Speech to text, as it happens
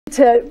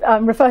to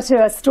refer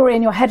to a story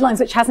in your headlines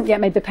which hasn't yet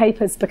made the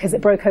papers because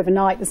it broke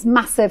overnight. There's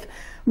massive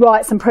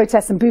riots and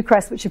protests in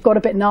Bucharest which have got a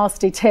bit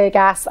nasty, tear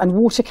gas and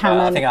water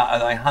cannon. I think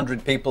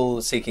 100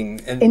 people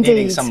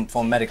needing some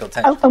form of medical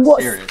attention. And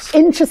what's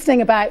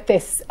interesting about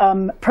this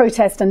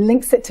protest and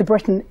links it to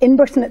Britain, in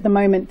Britain at the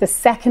moment, the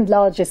second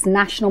largest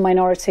national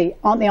minority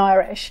aren't the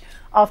Irish.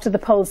 After the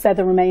Poles, they're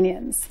the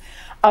Romanians.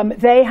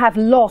 They have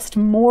lost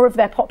more of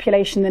their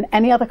population than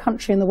any other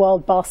country in the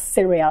world bar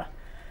Syria.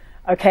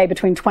 Okay,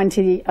 between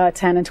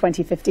 2010 and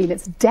 2015,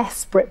 it's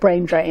desperate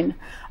brain drain.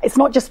 It's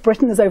not just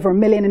Britain, there's over 1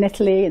 million in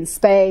Italy, in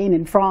Spain,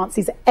 in France.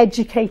 These are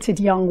educated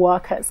young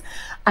workers.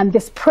 And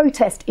this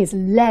protest is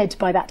led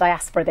by that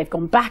diaspora. They've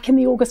gone back in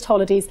the August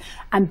holidays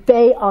and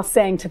they are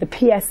saying to the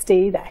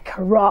PSD, they're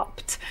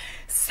corrupt,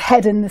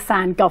 head in the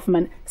sand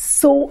government,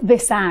 sort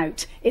this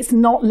out. It's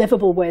not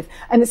livable with.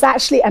 And it's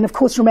actually, and of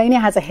course,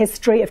 Romania has a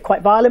history of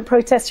quite violent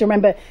protests. You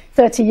remember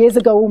 30 years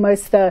ago,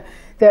 almost, it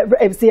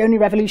was the only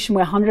revolution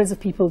where hundreds of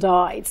people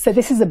died. So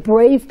this is a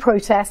brave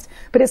protest,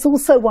 but it's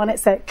also one,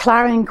 it's a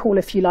clarion call,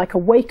 if you like, a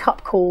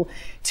wake-up call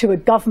to a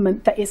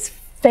government that is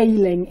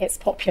failing its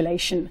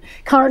population.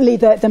 Currently,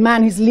 the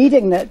man who's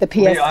leading the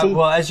PSD...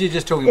 Well, as you're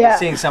just talking about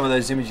seeing some of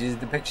those images,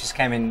 the pictures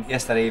came in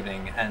yesterday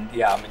evening, and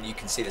yeah, I mean, you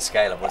can see the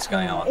scale of what's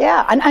going on.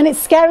 Yeah, and it's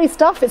scary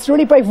stuff. It's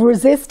really brave.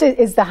 Resist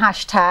is the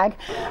hashtag.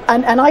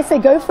 And I say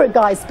go for it,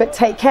 guys, but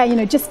take care. You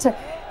know, just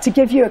to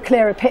give you a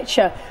clearer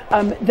picture,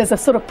 there's a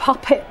sort of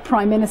puppet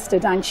Prime Minister,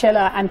 Dan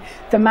Schiller, and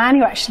the man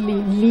who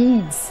actually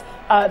leads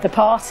the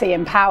party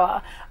in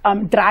power,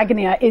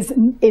 Dragnea,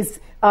 is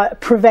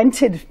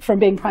prevented from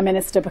being Prime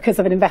Minister because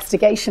of an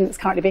investigation that's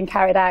currently being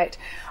carried out.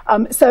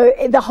 So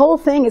the whole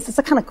thing is just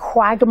a kind of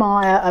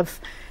quagmire of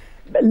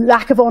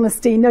lack of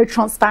honesty, no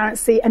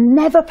transparency, and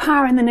never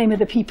power in the name of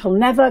the people,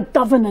 never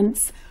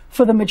governance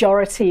for the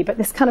majority, but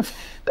this kind of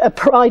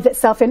private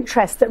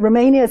self-interest that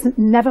Romania has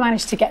never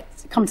managed to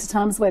come to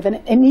terms with, and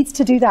it needs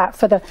to do that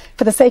for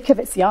the sake of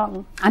its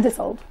young and its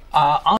old.